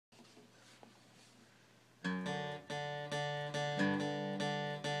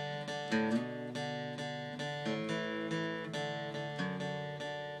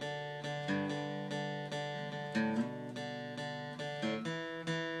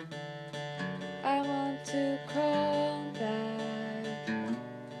to crawl back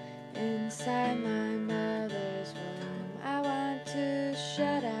inside my mother's womb. I want to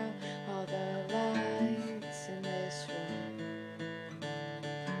shut out all the lights in this room.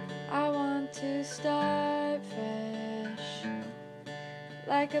 I want to start fresh,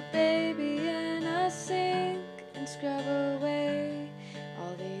 like a baby in a sink, and scrub away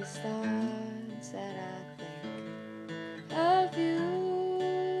all these thoughts that I think of you.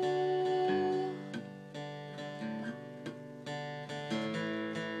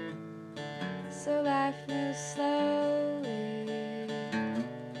 So life moves slowly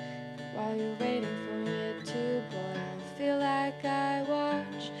while you're waiting for it to boil. Feel like I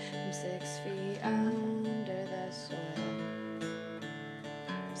watch from 6 feet under the soil.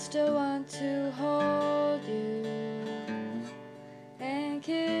 Still want to hold you and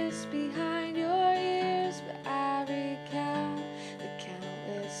kiss behind your ears, but I recount the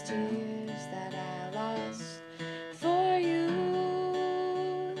countless tears that I lost for you.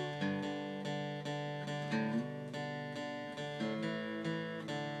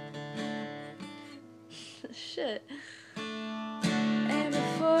 Shit. And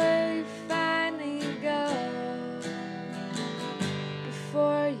before you finally go,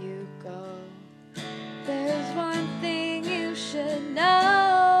 before you go, there's one thing you should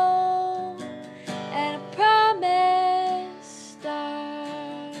know, and I promise,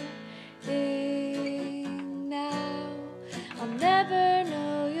 starting now, I'll never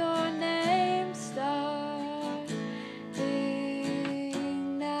know your name. Starting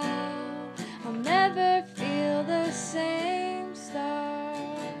now, I'll never feel the same. Starting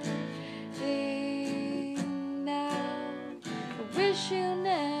now, I wish you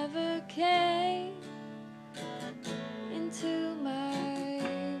never came into my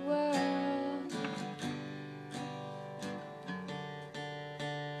world.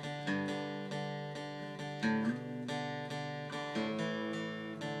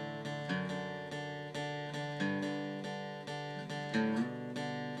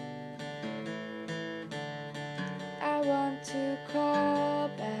 I want to crawl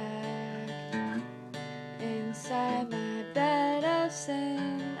back inside my bed of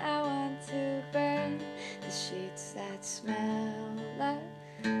sin. I want to burn the sheets that smell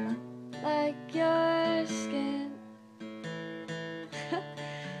like your skin.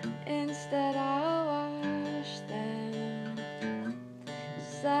 Instead I'll wash them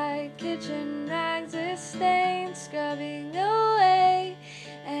just like kitchen rags with stains, scrubbing away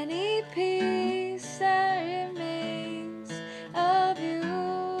any piece that remains of you.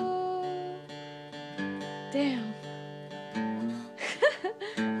 Damn.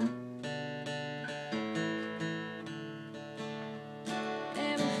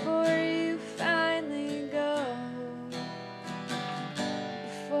 And before you finally go,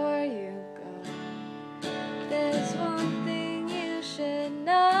 before you go, there's one thing you should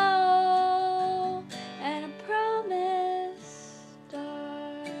know, and I promise, starting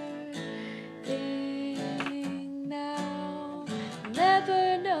now, I'll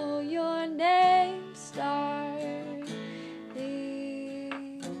never know your name. Starting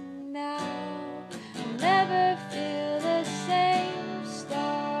now, I'll never feel the same.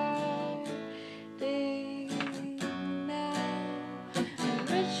 Starting now, I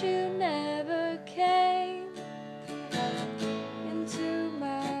wish you never came into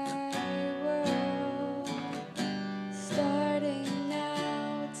my world. Starting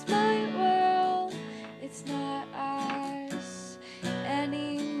now, it's my world, it's not ours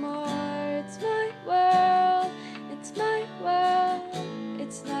anymore. It's my world, it's my world,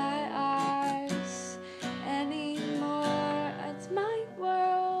 it's not ours anymore. It's my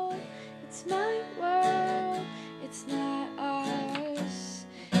world, it's my world, it's not ours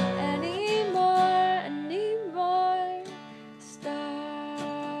anymore.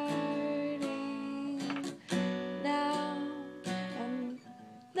 Starting now, I'll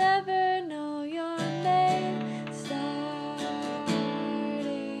never know your name. Starting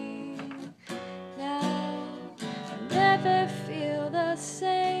now, I'll never feel the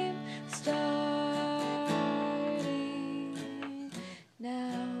same. Starting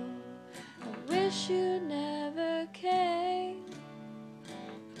now, I wish you never came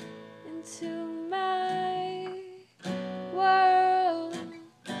into